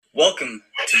Welcome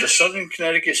to the Southern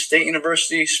Connecticut State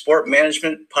University Sport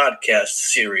Management Podcast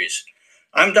Series.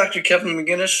 I'm Dr. Kevin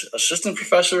McGinnis, Assistant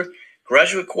Professor,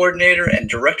 Graduate Coordinator, and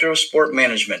Director of Sport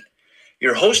Management.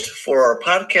 Your host for our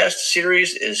podcast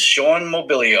series is Sean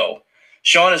Mobilio.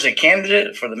 Sean is a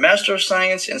candidate for the Master of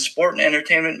Science in Sport and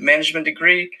Entertainment Management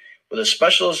degree with a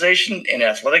specialization in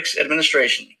athletics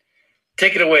administration.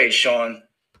 Take it away, Sean.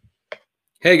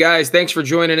 Hey guys, thanks for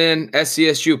joining in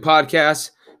SCSU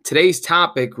Podcast. Today's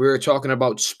topic, we're talking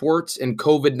about sports and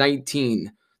COVID-19,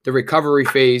 the recovery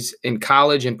phase in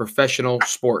college and professional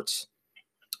sports.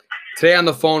 Today on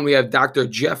the phone, we have Dr.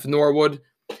 Jeff Norwood.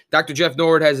 Dr. Jeff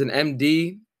Norwood has an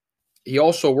MD. He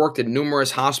also worked in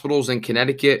numerous hospitals in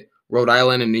Connecticut, Rhode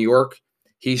Island, and New York.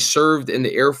 He served in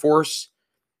the Air Force,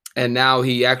 and now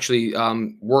he actually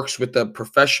works with the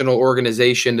professional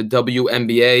organization, the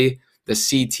WNBA, the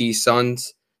CT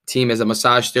Suns team as a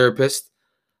massage therapist.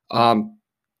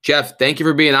 Jeff, thank you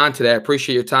for being on today. I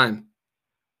appreciate your time.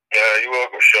 You're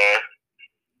welcome, Sean.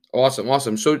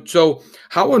 Awesome. So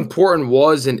how important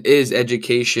was and is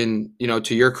education,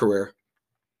 to your career?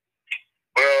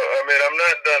 Well, I'm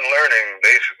not done learning,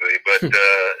 basically, but,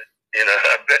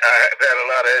 I've had a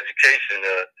lot of education,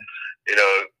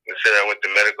 considering I went to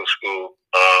medical school,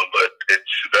 but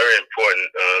it's very important.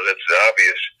 That's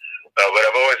obvious. But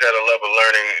I've always had a love of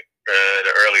learning at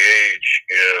an early age,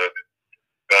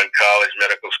 gone to college,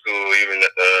 medical school, even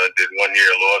did 1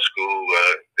 year law school,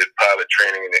 did pilot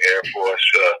training in the Air Force,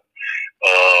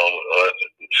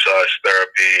 massage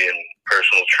therapy and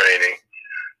personal training.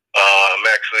 I'm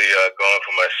actually going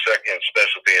for my second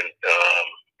specialty in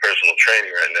personal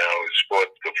training right now, is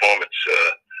sport performance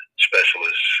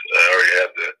specialist. I already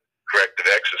have the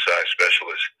corrective exercise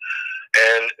specialist.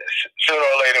 And sooner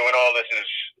or later, when all this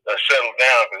is settled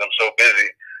down, because I'm so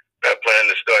busy, I plan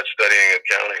to start studying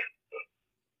accounting.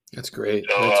 That's great.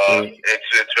 So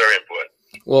it's very important.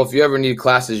 Well, if you ever need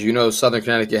classes, Southern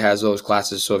Connecticut has those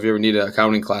classes. So if you ever need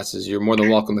accounting classes, you're more than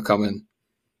welcome to come in.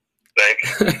 Thank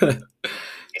you.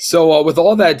 So with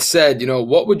all that said,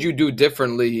 what would you do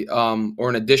differently or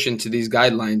in addition to these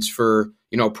guidelines for,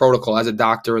 protocol as a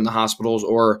doctor in the hospitals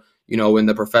or, in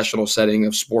the professional setting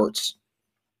of sports?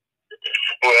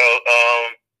 Well,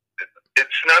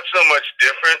 it's not so much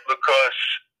different because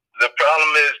the problem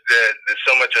is that there's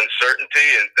so much uncertainty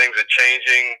and things are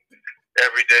changing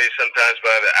every day, sometimes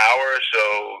by the hour. So,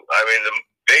 the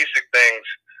basic things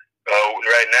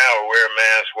right now are wear a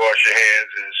mask, wash your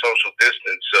hands, and social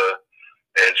distance,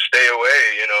 and stay away,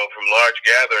 from large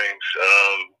gatherings.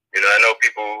 I know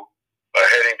people are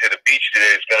heading to the beach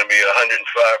today. It's going to be 105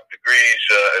 degrees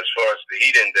as far as the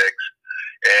heat index,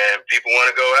 and people want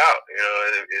to go out.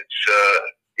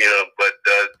 But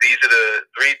these are the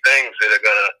three things that are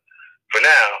going to, for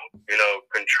now,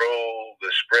 control the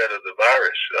spread of the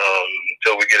virus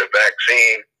until we get a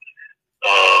vaccine.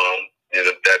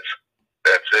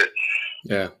 That's it.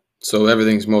 Yeah. So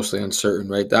everything's mostly uncertain,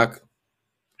 right, Doc?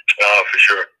 For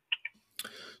sure.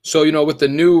 So, with the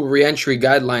new reentry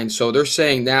guidelines, so they're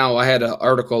saying now, I had an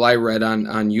article I read on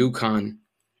UConn,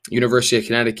 University of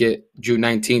Connecticut, June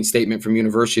 19th statement from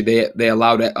university. They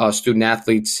allowed student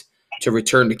athletes to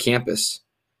return to campus.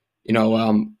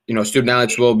 Student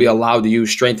athletes will be allowed to use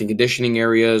strength and conditioning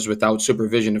areas without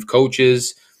supervision of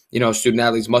coaches. Student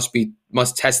athletes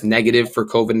must test negative for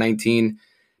COVID-19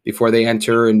 before they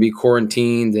enter and be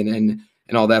quarantined and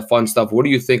all that fun stuff. What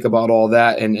do you think about all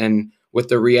that? And with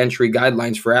the reentry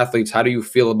guidelines for athletes, how do you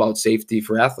feel about safety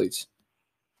for athletes?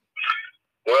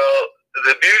 Well,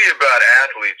 the beauty about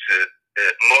athletes is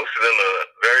that most of them are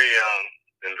very young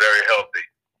and very healthy.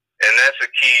 And that's a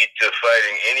key to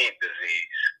fighting any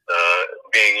disease,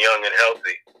 being young and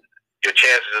healthy. Your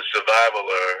chances of survival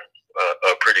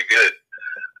are pretty good.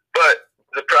 But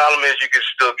the problem is you can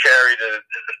still carry the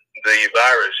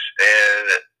virus.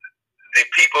 And the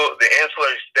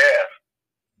ancillary staff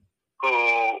who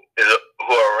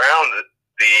are around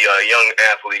the young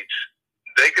athletes,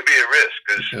 they could be at risk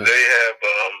because they have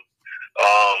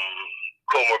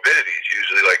comorbidities,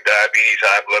 usually like diabetes,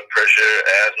 high blood pressure,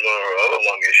 asthma, or other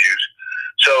lung issues.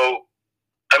 So,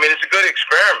 it's a good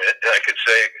experiment, I could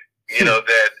say,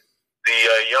 that the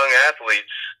young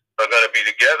athletes are going to be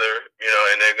together,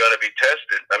 and they're going to be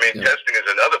tested. Testing is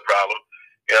another problem.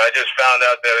 I just found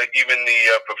out that even the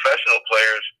professional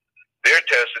players, their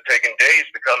tests are taking days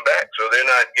to come back, so they're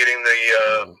not getting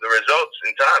the results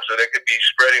in time, so they could be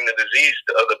spreading the disease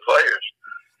to other players.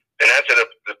 And that's at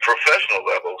the professional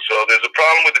level. So there's a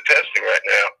problem with the testing right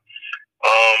now.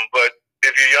 But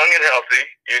if you're young and healthy,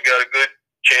 you got a good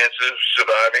chance of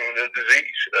surviving the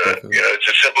disease. It's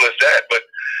as simple as that. But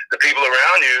the people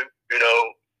around you,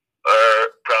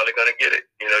 are probably going to get it.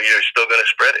 you're still going to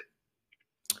spread it.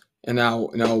 And now,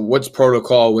 what's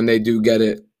protocol when they do get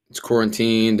it? It's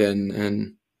quarantined and.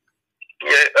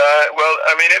 Yeah, well,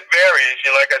 I mean, it varies.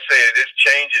 Like I say, this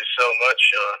changes so much,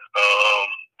 Sean.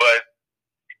 But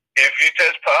if you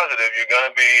test positive, you're going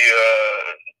to be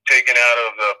taken out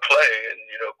of play and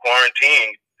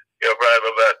quarantined. Probably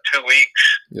about 2 weeks,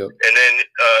 Yep. And then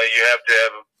you have to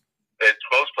have, at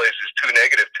most places, 2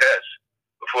 negative tests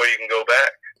before you can go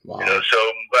back. Wow. So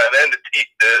by then the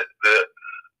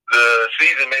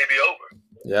season may be over.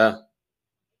 Yeah.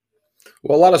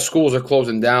 Well, a lot of schools are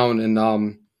closing down, and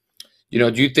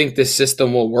do you think this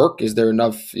system will work? Is there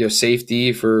enough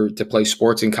safety to play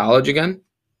sports in college again?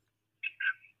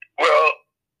 Well,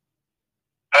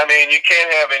 I mean, you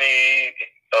can't have any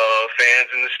fans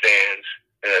in the stands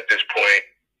at this point.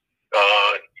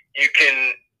 You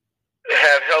can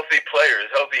have healthy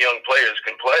young players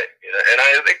can play, and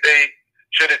I think they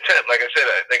should attempt. Like I said,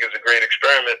 I think it's a great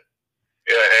experiment.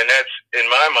 Yeah, and that's, in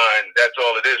my mind, that's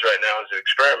all it is right now, is an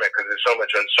experiment, because there's so much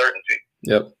uncertainty.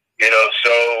 Yep.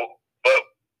 But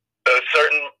a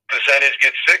certain percentage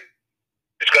gets sick,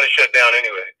 it's going to shut down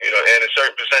anyway. And a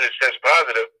certain percentage tests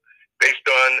positive. Based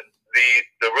on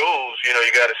the rules, you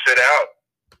got to sit out.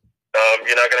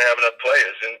 You're not going to have enough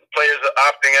players, and players are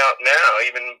opting out now,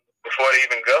 even before they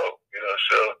even go.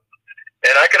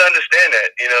 And I can understand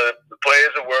that. The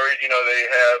players are worried. They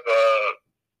have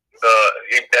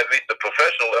at least the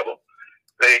professional level.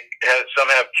 Some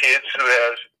have kids who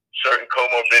have certain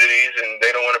comorbidities, and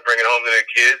they don't want to bring it home to their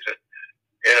kids.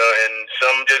 And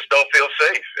some just don't feel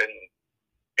safe. And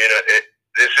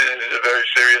this is a very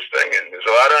serious thing, and there's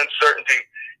a lot of uncertainty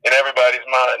in everybody's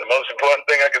mind. The most important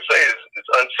thing I can say is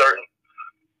it's uncertain.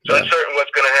 It's uncertain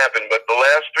what's going to happen, but the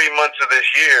last 3 months of this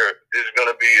year is going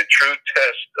to be a true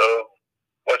test of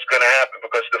what's going to happen,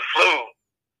 because the flu,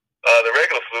 the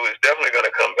regular flu, is definitely going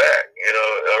to come back,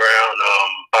 around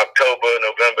October,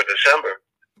 November, December,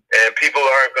 and people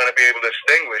aren't going to be able to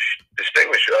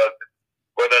distinguish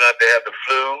whether or not they have the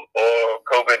flu or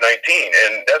COVID-19,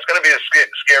 and that's going to be a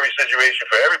scary situation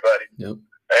for everybody. Yep.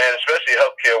 And especially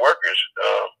healthcare workers.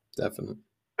 Definitely.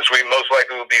 Because we most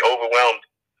likely will be overwhelmed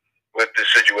with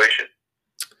this situation.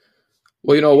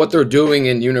 Well, what they're doing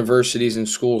in universities and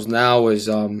schools now is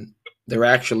they're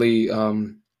actually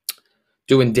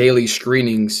doing daily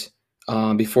screenings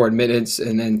before admittance,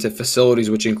 and then to facilities,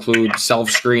 which include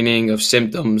self-screening of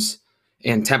symptoms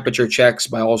and temperature checks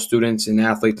by all students and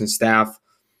athletes and staff.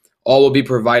 All will be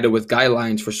provided with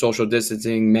guidelines for social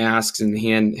distancing, masks, and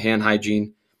hand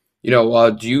hygiene.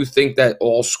 Do you think that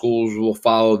all schools will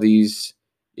follow these,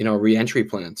 reentry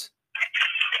plans?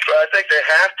 Well, I think they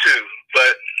have to,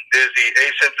 but there's the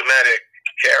asymptomatic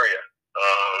carrier.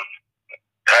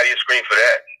 How do you screen for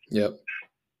that? Yep.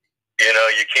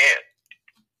 You can't.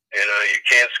 You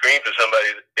can't screen for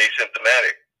somebody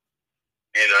asymptomatic.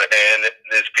 And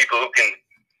there's people who can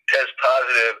test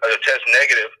positive or test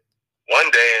negative one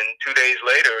day, and 2 days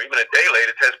later, or even a day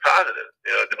later, test positive.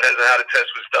 It depends on how the test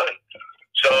was done.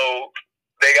 So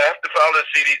they have to follow the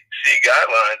CDC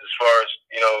guidelines as far as,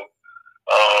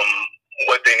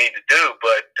 what they need to do.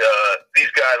 But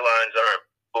these guidelines aren't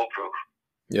foolproof.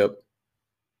 Yep.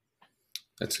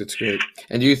 That's great.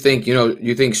 And do you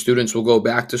think students will go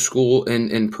back to school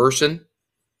in person?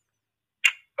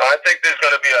 I think there's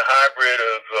going to be a hybrid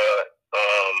of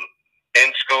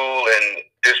in-school and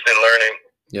distant learning.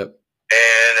 Yep.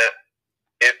 And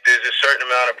if there's a certain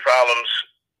amount of problems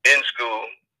in school,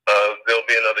 there'll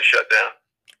be another shutdown.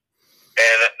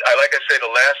 And like I say, the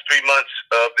last 3 months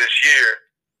of this year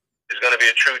is going to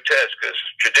be a true test, because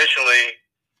traditionally,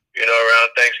 around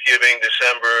Thanksgiving,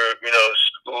 December,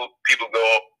 people go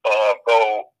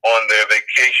on their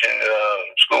vacation,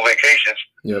 school vacations.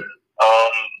 Yep.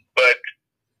 But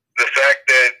the fact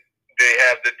that they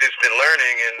have the distant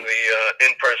learning and the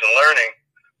in-person learning,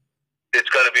 it's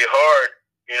going to be hard,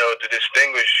 to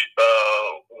distinguish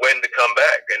when to come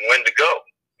back and when to go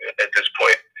at this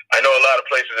point. I know a lot of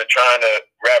places are trying to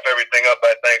wrap everything up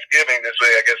by Thanksgiving. This way,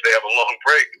 I guess they have a long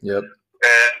break. Yep.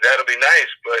 And that'll be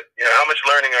nice. But, how much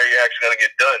learning are you actually going to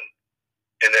get done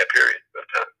in that period of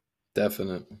time?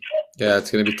 Definitely. Yeah,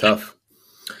 it's going to be tough.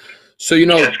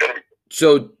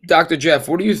 So, Dr. Jeff,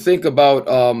 what do you think about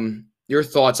your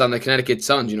thoughts on the Connecticut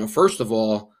Suns? First of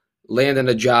all, landing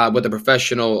a job with a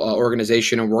professional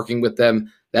organization and working with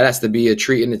them, that has to be a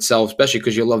treat in itself, especially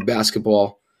because you love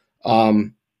basketball.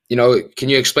 Can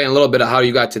you explain a little bit of how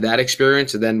you got to that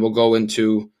experience, and then we'll go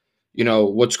into,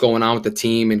 what's going on with the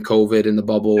team and COVID and the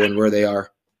bubble and where they are?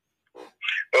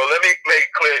 Well, let me make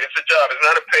it clear. It's a job. It's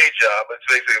not a paid job. It's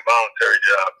basically a voluntary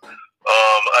job.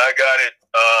 I got it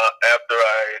after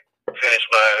I finished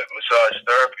my massage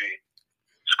therapy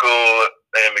school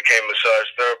and became a massage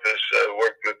therapist. I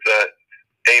worked with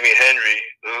Amy Henry,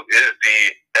 who is the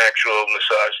actual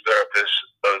massage therapist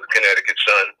of the Connecticut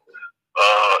Sun.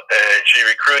 And she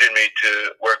recruited me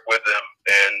to work with them.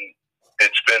 And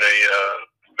it's been a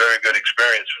very good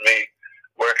experience for me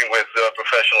working with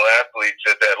professional athletes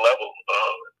at that level.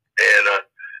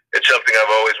 It's something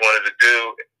I've always wanted to do.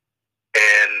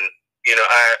 And, you know,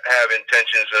 I have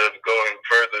intentions of going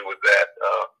further with that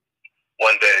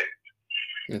one day.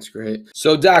 That's great.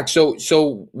 So, Doc, so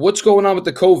what's going on with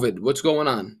the COVID? What's going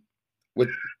on?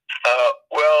 Well,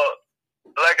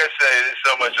 like I say, there's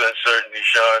so much uncertainty,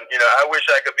 Sean. You know, I wish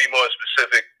I could be more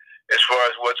specific as far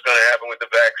as what's going to happen with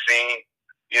the vaccine,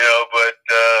 you know, but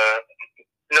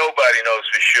nobody knows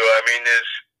for sure. I mean,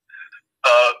 there's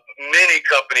many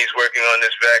companies working on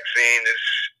this vaccine. There's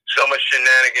so much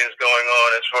shenanigans going on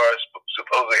as far as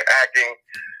supposedly hacking,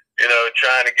 you know,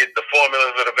 trying to get the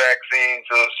formulas of the vaccine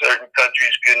so certain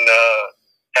countries can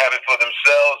have it for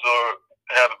themselves or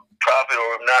have a profit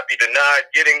or not be denied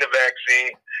getting the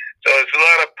vaccine. So there's a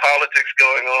lot of politics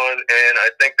going on, and I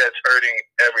think that's hurting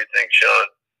everything, Sean.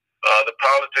 The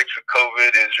politics of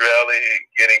COVID is really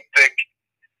getting thick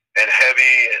and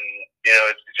heavy, and, you know,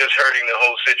 it's just hurting the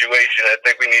whole situation. I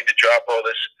think we need to drop all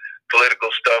this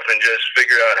political stuff and just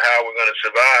figure out how we're going to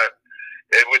survive.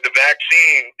 And with the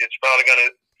vaccine, it's probably going to,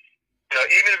 you know,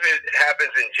 even if it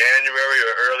happens in January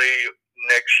or early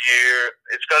next year,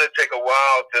 it's going to take a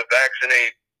while to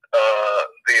vaccinate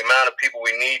the amount of people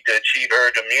we need to achieve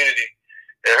herd immunity.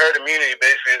 And herd immunity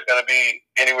basically is going to be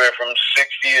anywhere from 60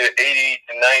 to 80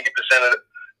 to 90%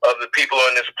 of the people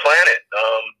on this planet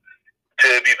to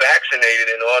be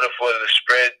vaccinated in order for the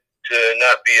spread to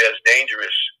not be as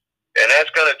dangerous. And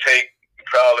that's going to take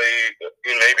probably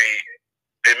maybe,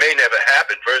 it may never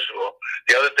happen, first of all.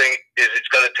 The other thing is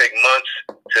it's going to take months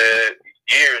to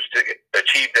years to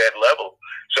achieve that level.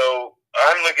 So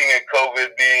I'm looking at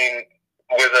COVID being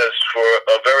with us for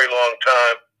a very long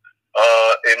time.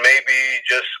 It may be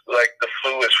just like the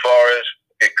flu as far as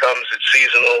it comes, it's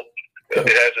seasonal.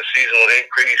 It has a seasonal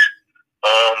increase.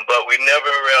 But we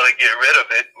never really get rid of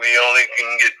it. We only can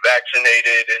get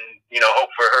vaccinated and, you know,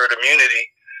 hope for herd immunity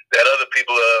that other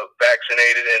people are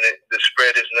vaccinated and the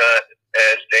spread is not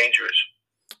as dangerous.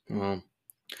 Wow.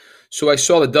 So I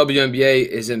saw the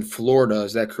WNBA is in Florida.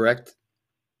 Is that correct?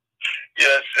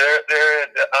 Yes, they're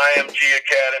at the IMG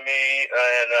Academy,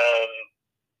 and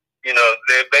you know,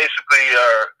 they basically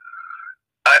are.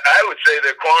 I would say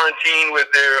they're quarantined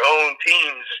with their own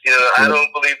teams. You know, I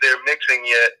don't believe they're mixing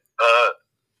yet.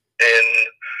 And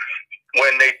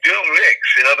when they do mix,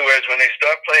 in other words, when they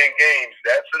start playing games,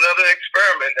 that's another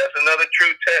experiment. That's another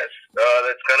true test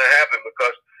that's going to happen,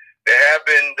 because there have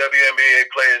been WNBA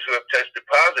players who have tested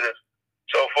positive.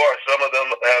 So far, some of them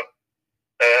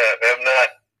have not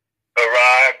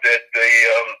arrived at the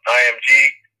IMG.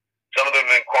 Some of them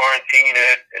in quarantine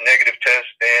had a negative test,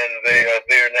 and they are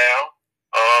there now.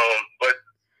 But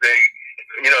they,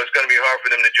 you know, it's going to be hard for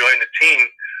them to join the team,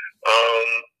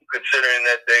 considering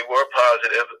that they were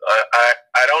positive.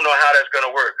 I don't know how that's going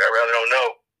to work. I really don't know.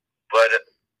 But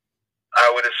I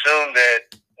would assume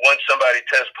that once somebody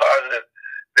tests positive,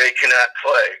 they cannot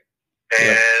play.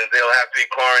 And they'll have to be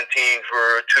quarantined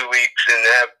for 2 weeks and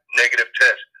have negative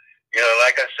tests. You know,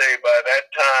 like I say, by that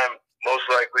time, most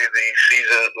likely the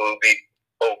season will be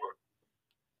over.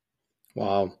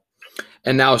 Wow.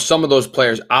 And now some of those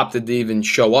players opted to even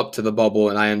show up to the bubble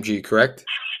in IMG, correct?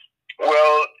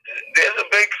 Well, there's a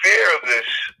big fear of this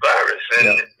virus. And,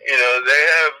 you know, they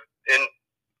have,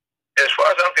 as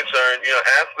far as I'm concerned, you know,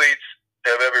 athletes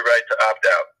have every right to opt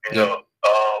out, you know,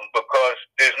 because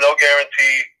there's no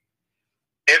guarantee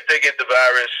if they get the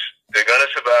virus, they're going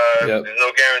to survive. There's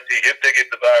no guarantee if they get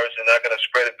the virus, they're not going to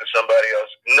spread it to somebody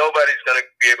else. Nobody's going to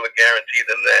be able to guarantee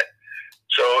them that.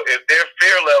 So if their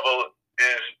fear level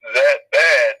is that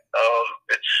bad,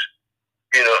 it's,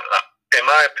 you know, in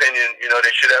my opinion, you know,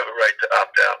 they should have a right to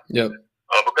opt out.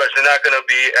 Because they're not going to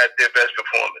be at their best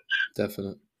performance.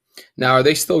 Definitely. Now, are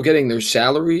they still getting their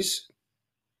salaries?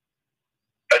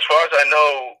 As far as I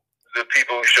know, the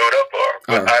people who showed up are.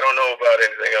 But I don't know about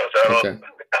anything else.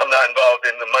 I'm not involved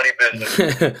in the money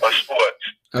business or sports.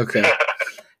 Okay.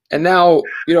 And now,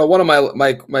 you know, one of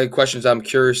my questions I'm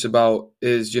curious about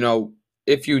is, you know,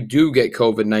 if you do get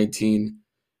COVID-19,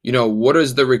 you know, what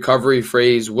is the recovery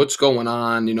phase? What's going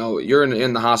on? You know, you're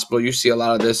in the hospital. You see a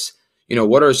lot of this. You know,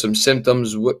 what are some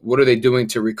symptoms? What are they doing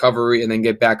to recovery and then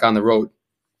get back on the road?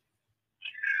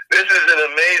 This is an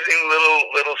amazing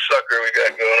little sucker we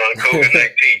got going on,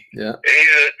 COVID-19.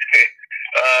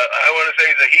 I want to say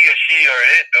it's a he or she or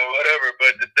it or whatever,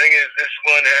 but the thing is, this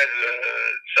one has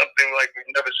something like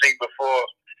we've never seen before,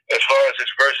 as far as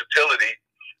its versatility.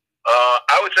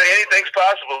 I would say anything's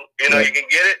possible. You know, you can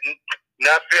get it and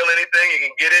not feel anything. You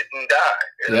can get it and die.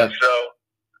 You know? So,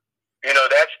 you know,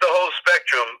 that's the whole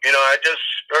spectrum. You know, I just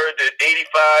heard that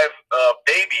 85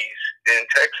 babies in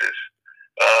Texas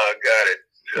got it.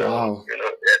 So, you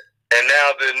know, and now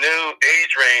the new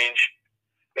age range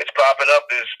that's popping up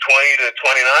is 20 to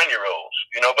 29-year-olds.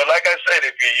 You know, but like I said,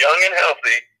 if you're young and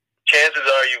healthy, chances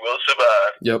are you will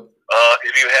survive.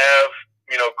 If you have,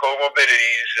 you know,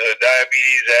 comorbidities,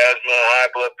 diabetes, asthma, high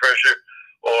blood pressure,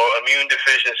 or immune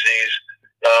deficiencies,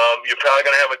 you're probably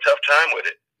going to have a tough time with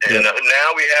it. And now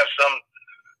we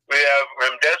have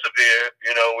remdesivir,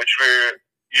 you know, which we're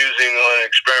using on an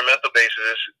experimental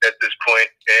basis at this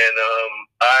point. And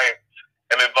I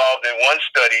am involved in one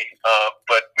study,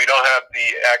 but we don't have the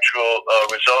actual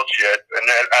results yet. And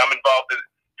I'm involved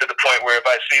to the point where if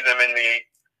I see them in the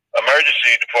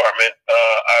emergency department,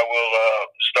 I will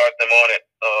start them on it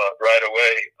right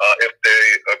away if they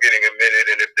are getting admitted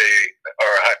and if they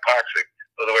are hypoxic.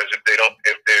 In other words, if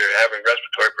they're having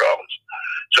respiratory problems.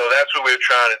 So that's what we're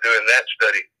trying to do in that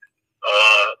study.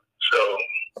 So,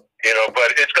 you know,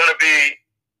 but it's going to be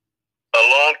a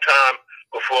long time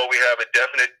before we have a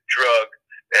definite drug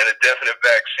and a definite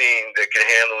vaccine that can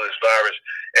handle this virus.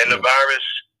 And the virus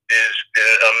is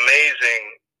an amazing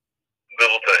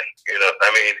little thing, you know. I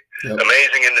mean,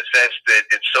 amazing in the sense that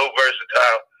it's so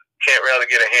versatile. Can't really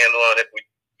get a handle on it.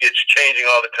 It's changing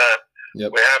all the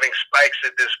time. We're having spikes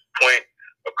at this point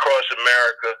across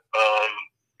America.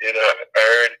 You know, I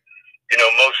heard, you know,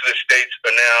 most of the states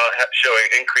are now showing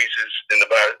increases in the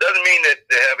virus. Doesn't mean that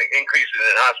they're having increases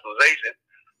in hospitalization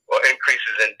or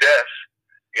increases in deaths,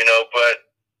 you know,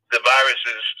 but the virus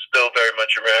is still very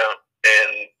much around. And,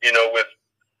 you know, with,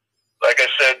 like I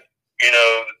said, you know,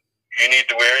 you need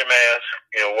to wear your mask,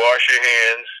 you know, wash your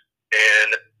hands, and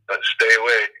stay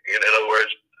away. In other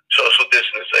words, social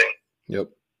distancing.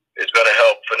 It's going to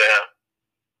help for now.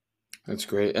 That's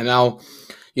great. And now,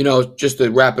 you know, just to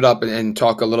wrap it up and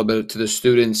talk a little bit to the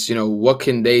students, you know, what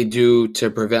can they do to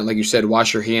prevent, like you said,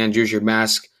 wash your hands, use your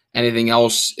mask, anything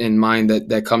else in mind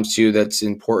that comes to you that's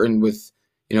important with,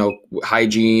 you know,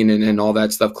 hygiene and all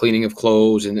that stuff, cleaning of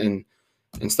clothes and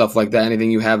stuff like that? Anything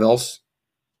you have else?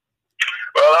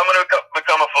 Well, I'm going to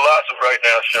become a philosopher right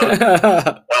now, Sean.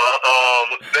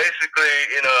 Basically,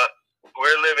 you know,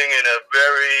 we're living in a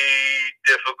very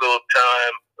difficult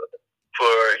time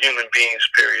for human beings,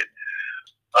 period.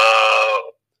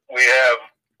 We have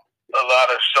a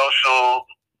lot of social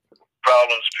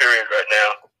problems, period, right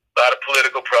now. A lot of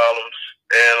political problems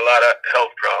and a lot of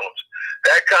health problems.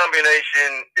 That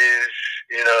combination is,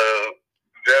 you know,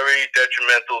 very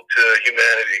detrimental to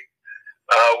humanity.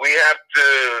 We have to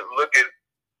look at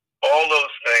all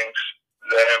those things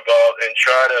that are involved and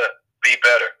try to be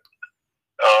better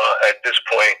at this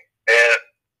point. And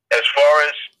as far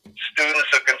as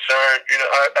students are concerned, you know,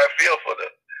 I feel for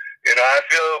them. You know, I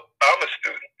feel I'm a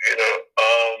student, you know,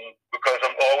 because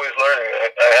I'm always learning.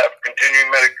 I have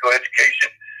continuing medical education,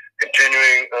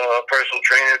 continuing personal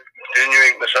training,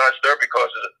 continuing massage therapy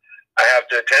courses I have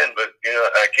to attend, but, you know,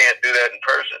 I can't do that in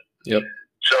person.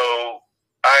 So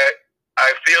I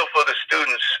feel for the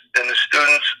students, and the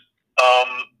students,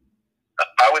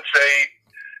 I would say,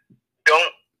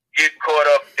 don't get caught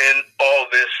up in all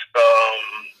this,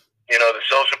 you know, the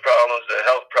social problems, the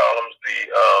health problems, the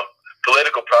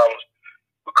political problems.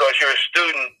 Because you're a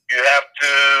student, you have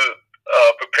to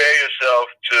prepare yourself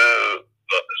to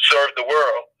serve the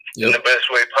world in the best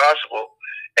way possible.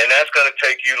 And that's going to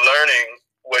take you learning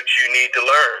what you need to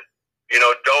learn. You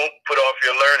know, don't put off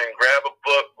your learning. Grab a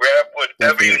book, grab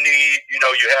whatever you need. You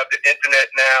know, you have the internet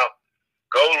now.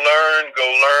 Go learn,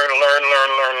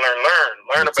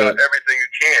 learn about everything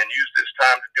you can. Use this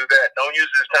time to do that. Don't use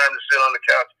this time to sit on the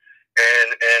couch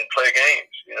and play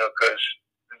games, you know, because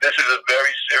this is a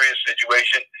very serious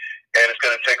situation, and it's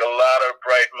going to take a lot of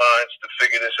bright minds to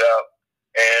figure this out.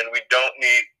 And we don't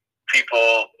need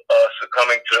people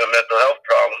succumbing to mental health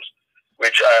problems,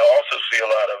 which I also see a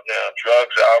lot of now: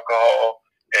 drugs, alcohol,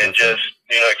 and just,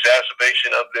 you know,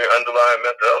 exacerbation of their underlying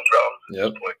mental health problems at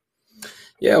this point.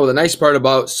 Yeah, well, the nice part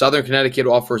about Southern Connecticut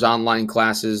offers online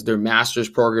classes. Their master's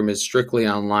program is strictly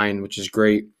online, which is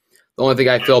great. The only thing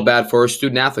I feel bad for is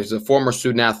student athletes. As a former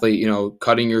student athlete, you know,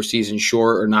 cutting your season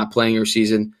short or not playing your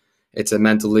season, it's a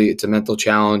mental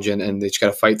challenge, and they just got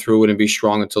to fight through it and be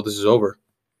strong until this is over.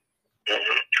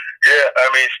 Yeah, I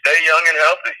mean, stay young and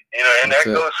healthy, you know, and that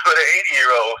goes for the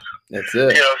 80-year-olds. That's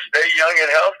it. You know, stay young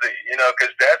and healthy, you know,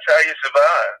 because that's how you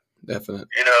survive. Definitely.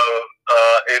 You know,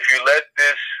 if you let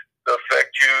this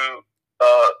affect you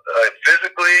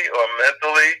physically or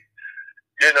mentally,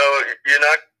 you know, you're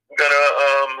not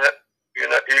gonna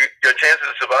your chances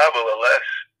of survival are less.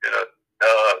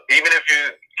 Even if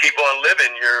you keep on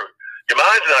living, your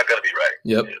mind's not going to be right.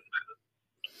 Yep.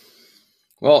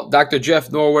 Well, Dr.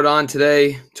 Jeff Norwood on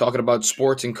today talking about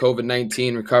sports and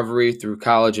COVID-19 recovery through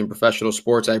college and professional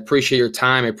sports. I appreciate your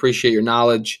time. I appreciate your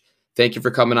knowledge. Thank you for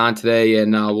coming on today,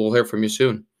 and we'll hear from you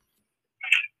soon.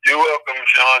 You're welcome,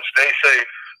 Sean. Stay safe.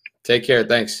 Take care.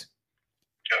 Thanks.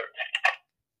 Sure.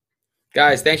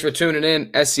 Guys, thanks for tuning in.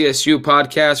 SCSU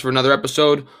Podcast for another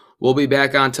episode. We'll be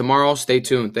back on tomorrow. Stay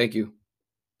tuned. Thank you.